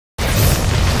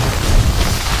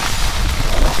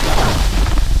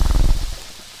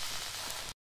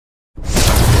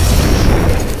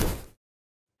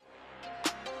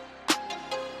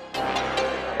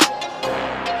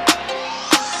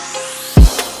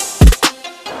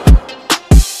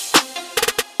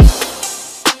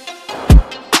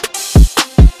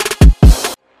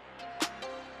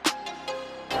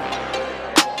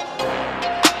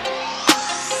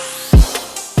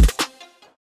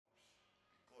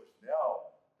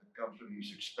factory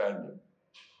is expanding.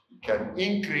 It can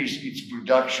increase its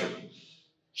production.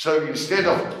 So instead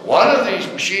of one of these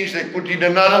machines, they put in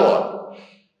another one.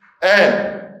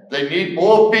 And they need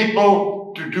more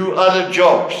people to do other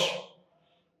jobs.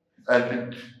 And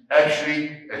it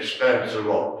actually expands a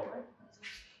lot.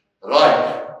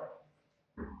 Right.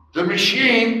 The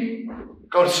machine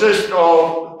consists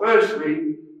of,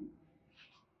 firstly,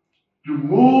 to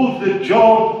move the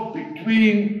job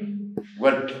between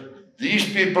what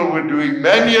these people were doing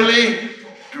manually.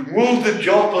 To move the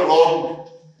job along,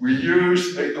 we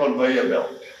use a conveyor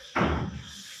belt.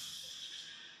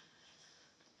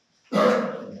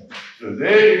 So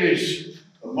there is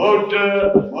a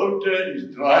motor, the motor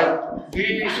is driving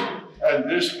these, and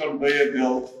this conveyor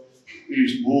belt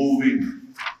is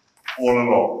moving all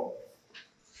along.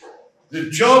 The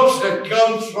jobs that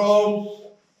come from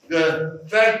the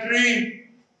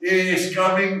factory is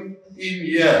coming in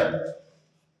here.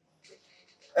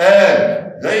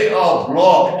 And they are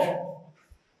blocked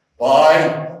by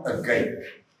a gate.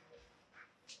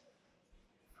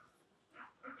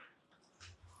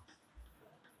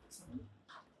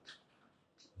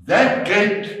 That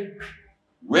gate,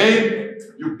 when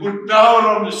you put power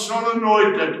on the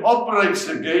solenoid that operates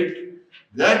the gate,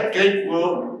 that gate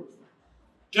will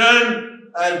turn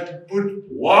and put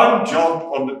one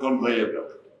job on the conveyor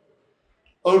belt.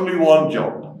 Only one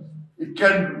job. It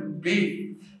can be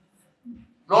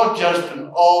not just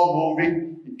an arm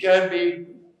moving, it can be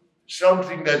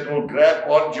something that will grab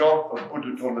one job and put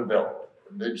it on the belt,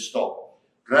 and then stop.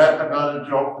 Grab another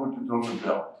job, put it on the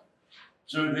belt.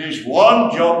 So there's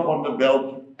one job on the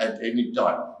belt at any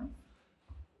time.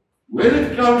 When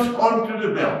it comes onto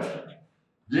the belt,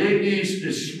 there is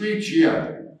a switch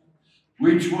here,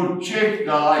 which will check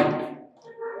the height.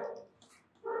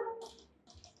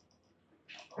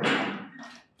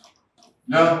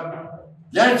 Now,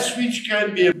 that switch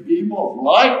can be a beam of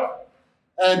light,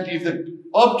 and if the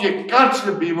object cuts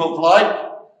the beam of light,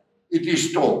 it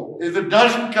is tall. If it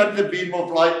doesn't cut the beam of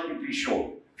light, it is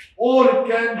short. Or it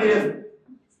can be a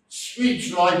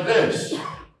switch like this,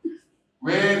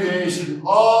 where there is an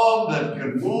arm that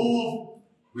can move.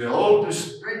 We hold the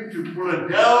spring to pull it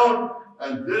down,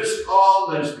 and this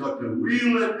arm has got a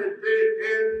wheel at the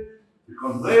end. The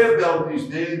conveyor belt is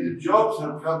there, the jobs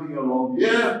are coming along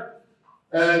here.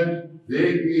 And there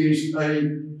is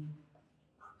a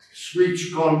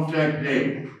switch contact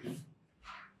there.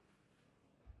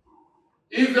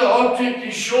 If the object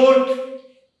is short,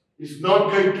 it's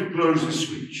not going to close the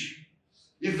switch.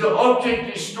 If the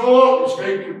object is tall, it's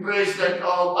going to press that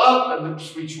arm up and the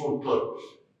switch will close.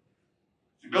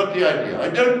 You got the idea? I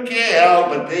don't care how,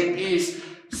 but there is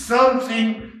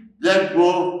something that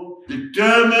will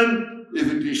determine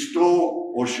if it is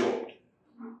tall or short.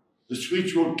 The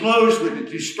switch will close when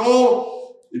it is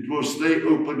tall, it will stay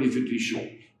open if it is short.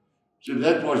 So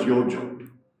that was your job.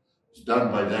 It's done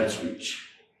by that switch.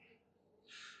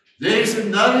 There's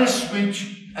another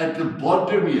switch at the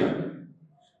bottom here.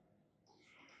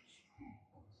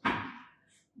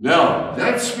 Now,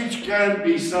 that switch can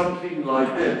be something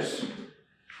like this.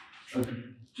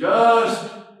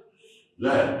 Just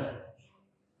that.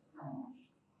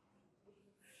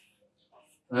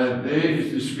 And there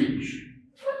is the switch.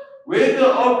 When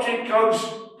the object comes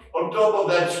on top of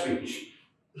that switch,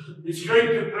 it's going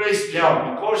to press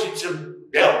down because it's a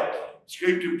belt. It's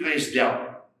going to press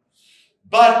down.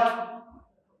 But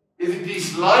if it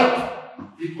is light,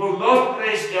 it will not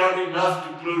press down enough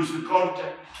to close the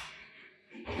contact.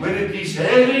 When it is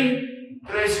heavy, it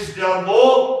presses down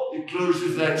more, it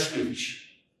closes that switch.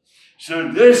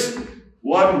 So this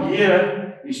one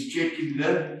here is checking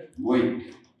the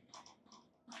weight.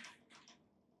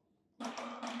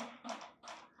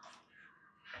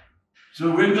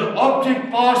 So when the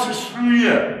object passes through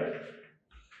here,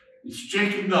 it's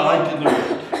checking the height and the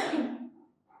weight.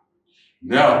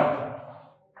 Now,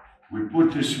 we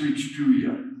put the switch 2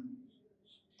 here.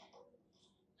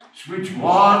 Switch 2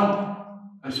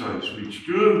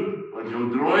 on your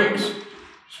drawings.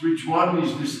 Switch 1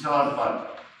 is the start button.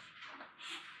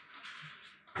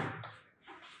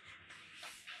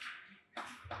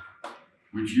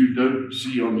 Which you don't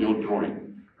see on your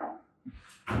drawing.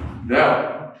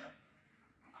 Now,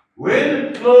 when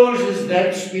it closes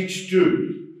that switch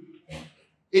 2,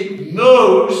 it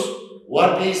knows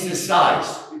what is the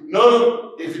size. It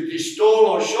knows if it is tall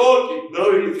or short, it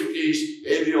knows if it is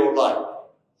heavy or light.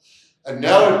 And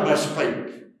now it must paint.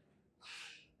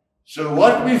 So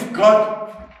what we've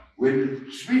got,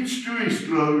 when switch 2 is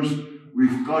closed,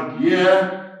 we've got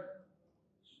here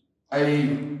a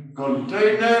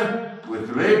container with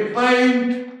red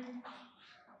paint,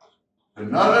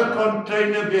 another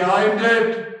container behind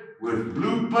it with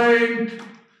blue paint,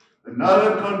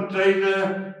 another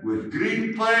container with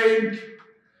green paint,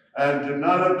 and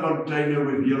another container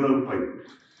with yellow paint.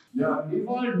 Now, if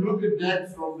I look at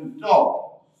that from the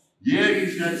top, here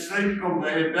is that same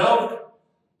conveyor belt.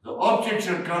 The objects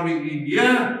are coming in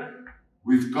here.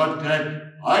 We've got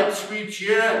that height switch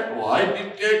here, or height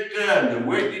detector, and the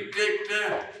weight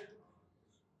detector.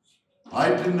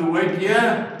 Height and the weight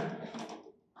here.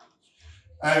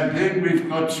 And then we've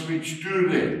got switch 2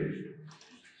 there.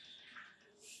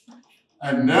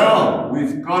 And now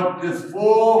we've got the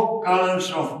 4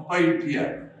 colors of paint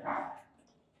here.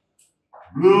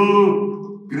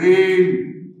 Blue,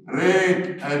 green,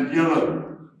 red, and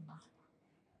yellow.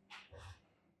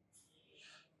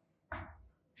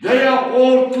 They are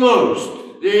all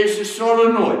closed. There's a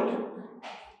solenoid.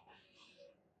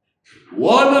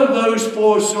 One of those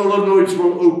 4 solenoids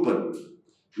will open.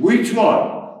 Which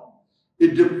one?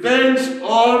 It depends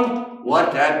on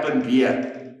what happened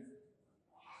here.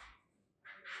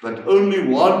 But only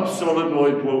one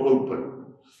solenoid will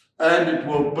open, and it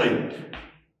will paint.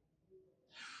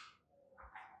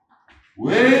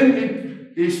 When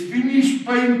it is finished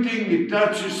painting, it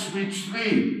touches switch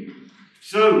 3.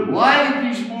 So while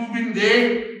it is moving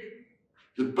there,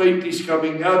 the paint is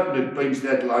coming out and it paints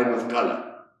that line of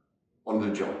color on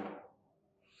the job.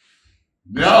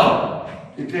 Now,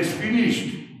 it has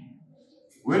finished.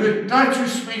 When it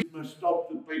touches switch, it must stop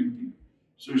the painting.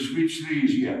 So switch 3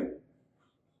 is here.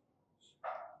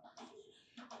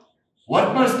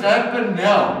 What must happen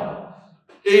now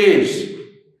is,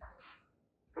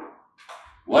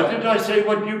 what did I say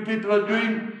what you people are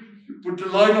doing? You put a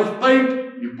line of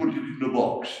paint, you put it in the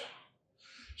box.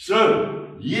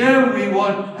 So here we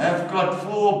have got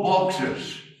 4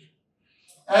 boxes.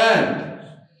 And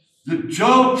the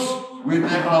jobs, when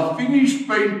they are finished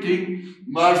painting,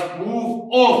 must move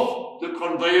off the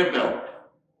conveyor belt.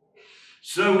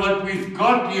 So what we've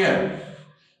got here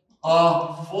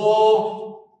are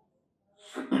 4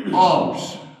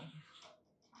 arms.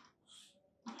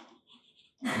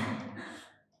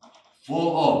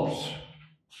 4 arms.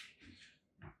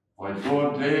 If I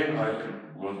draw it there, I can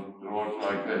draw it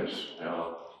like this. There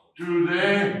are 2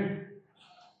 there,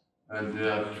 and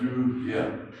there are 2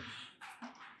 here.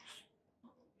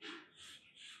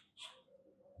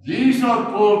 These are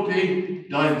called the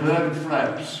divert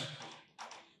flaps.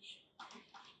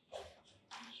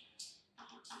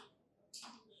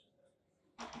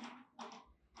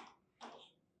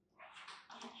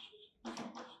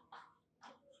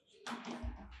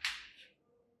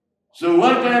 So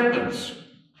what happens?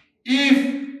 If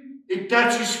it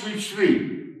touches switch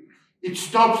 3, it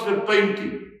stops the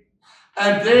painting.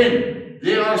 And then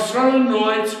there are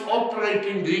solenoids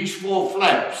operating these 4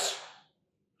 flaps.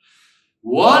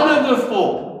 One of the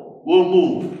 4 will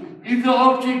move. If the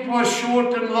object was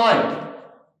short and light,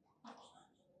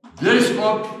 this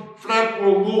flap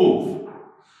will move.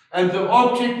 And the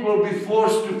object will be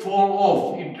forced to fall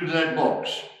off into that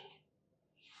box.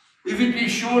 If it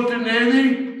is short and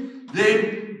heavy,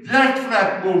 then that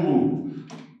flap will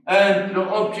move. And the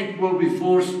object will be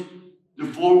forced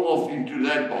to fall off into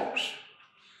that box.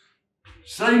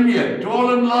 Same here,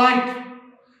 tall and light.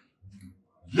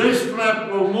 This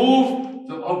flap will move,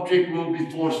 the object will be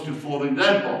forced to fall in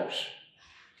that box.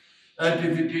 And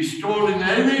if it is tall and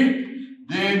heavy,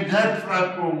 then that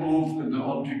flap will move and the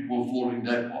object will fall in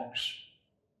that box.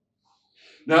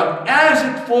 Now, as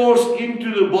it falls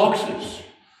into the boxes,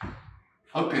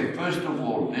 okay, first of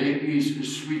all, there is a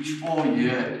switch 4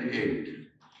 here at the end,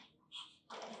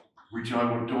 which I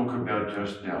will talk about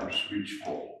just now, switch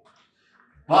 4.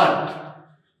 But,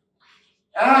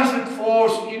 as it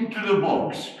falls into the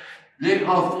box, there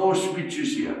are 4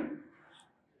 switches here.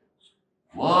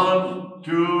 1,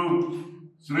 2,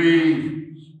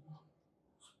 3,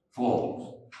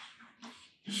 4.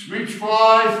 Switch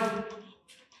 5,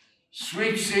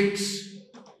 switch 6,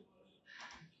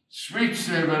 switch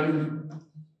 7,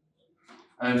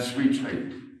 and switch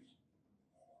 8.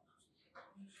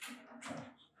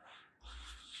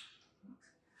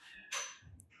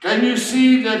 Can you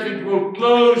see that it will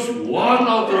close one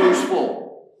of those 4?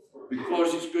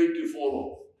 Because it's going to fall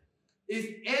off. If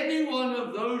any one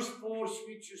of those 4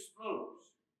 switches close,